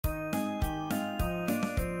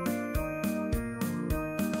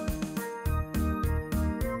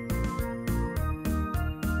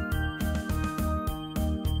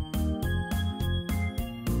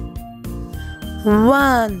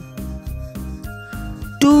1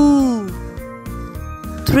 2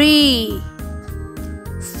 3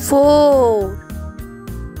 4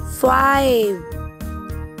 5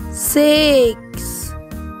 6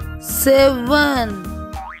 7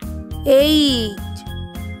 8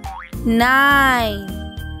 9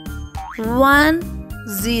 1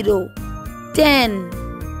 0 10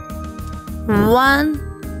 1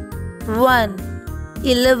 1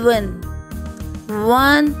 11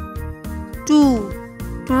 1 2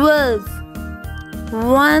 12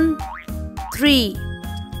 1 3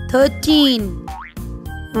 13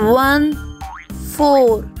 1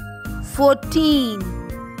 4 14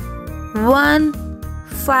 1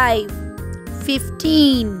 5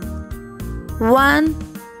 15 1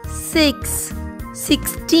 6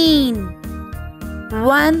 16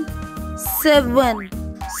 1 7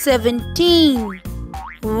 17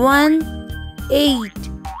 1 8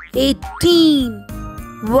 18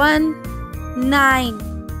 1 9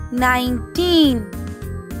 19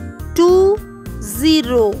 2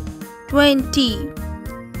 0 20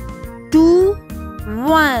 2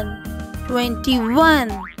 1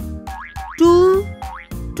 21 2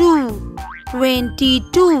 2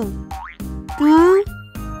 22 2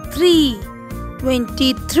 3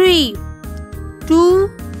 23 2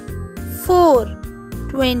 4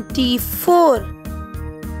 24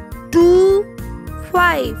 2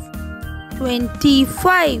 5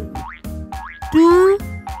 25 2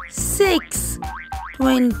 6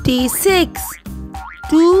 26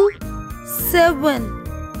 2 7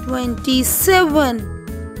 27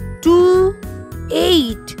 2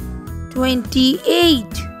 8 28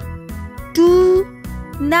 2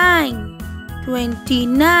 9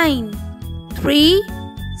 29 3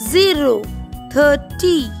 0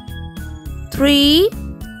 30 3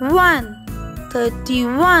 1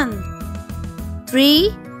 31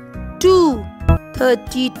 3 2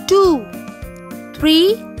 32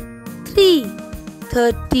 3 3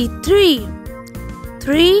 33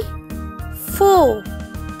 3 4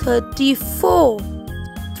 34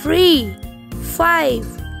 3 5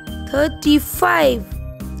 35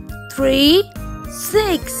 3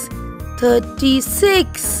 6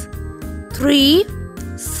 36 3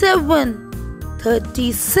 7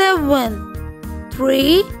 37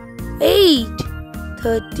 3 8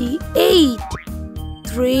 38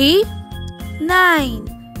 3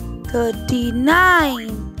 9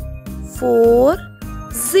 39 4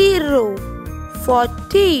 0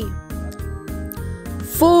 40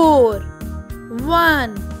 4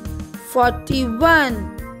 1 41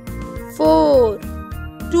 4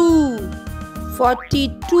 2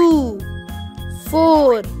 42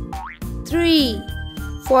 4 3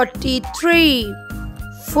 43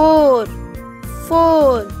 4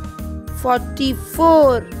 4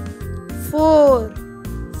 44 4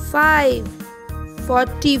 5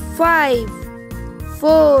 45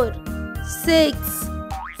 4 6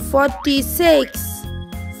 46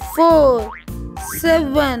 4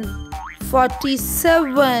 7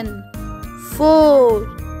 47 4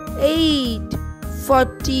 8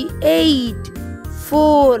 48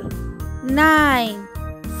 4 9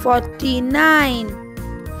 49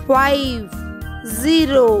 5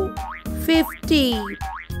 0 50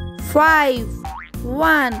 5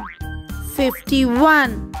 1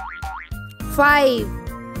 51 5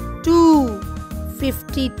 2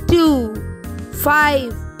 52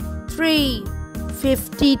 5 3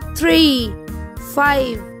 53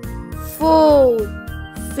 5 4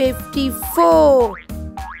 54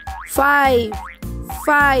 5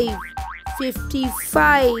 5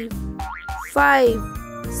 55 5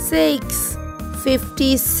 6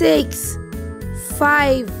 56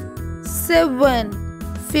 5 7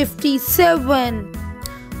 57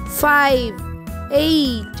 5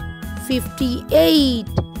 8 58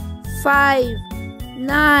 5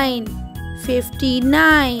 9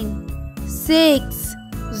 59 6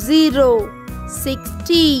 0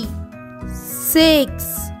 60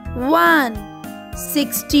 6 1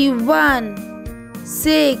 61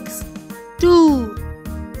 6 2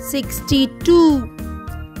 62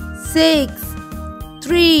 6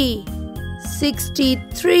 3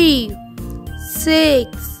 63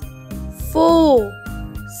 6 4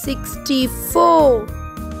 64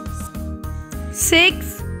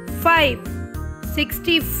 6 5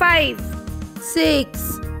 65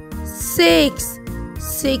 6 6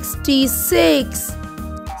 66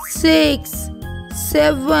 6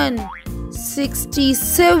 7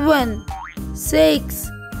 67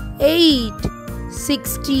 6 8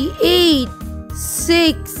 68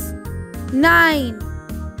 6 9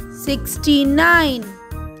 69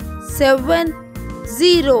 7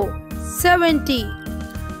 0 70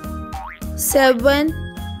 7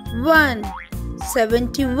 1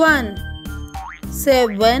 71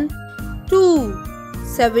 7 2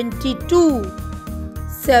 72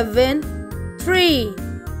 7 3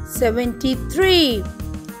 73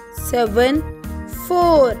 7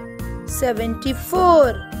 4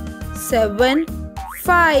 74 7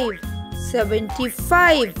 5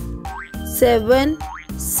 75 7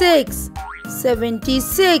 6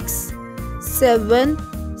 76 7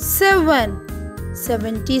 7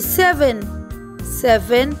 77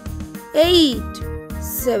 7 8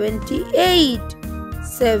 78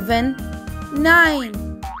 7 9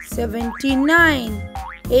 79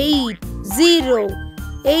 8 0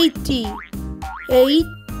 80 8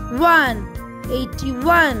 1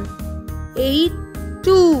 81 8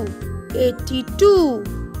 2 82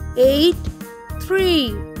 8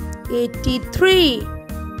 3 83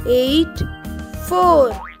 8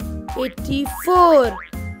 4 84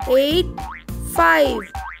 8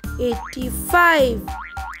 5 85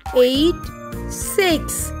 8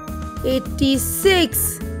 6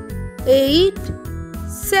 86 8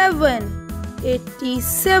 7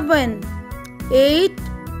 87 8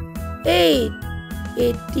 8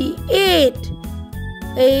 88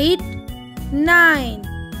 8 9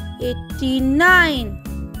 89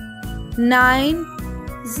 9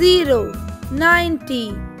 0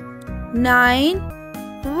 90 9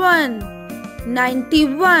 1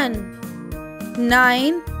 91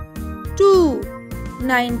 9 2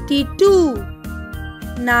 92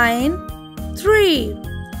 9 3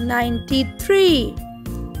 93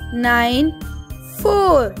 9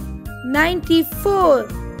 4 94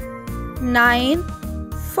 9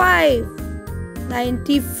 5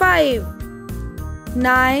 95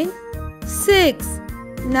 9 6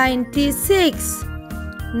 96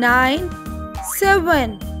 9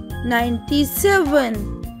 7 97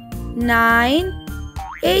 9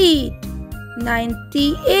 8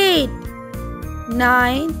 98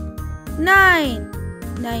 9 9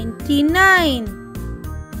 99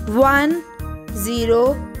 1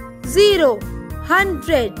 0 0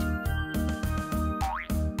 100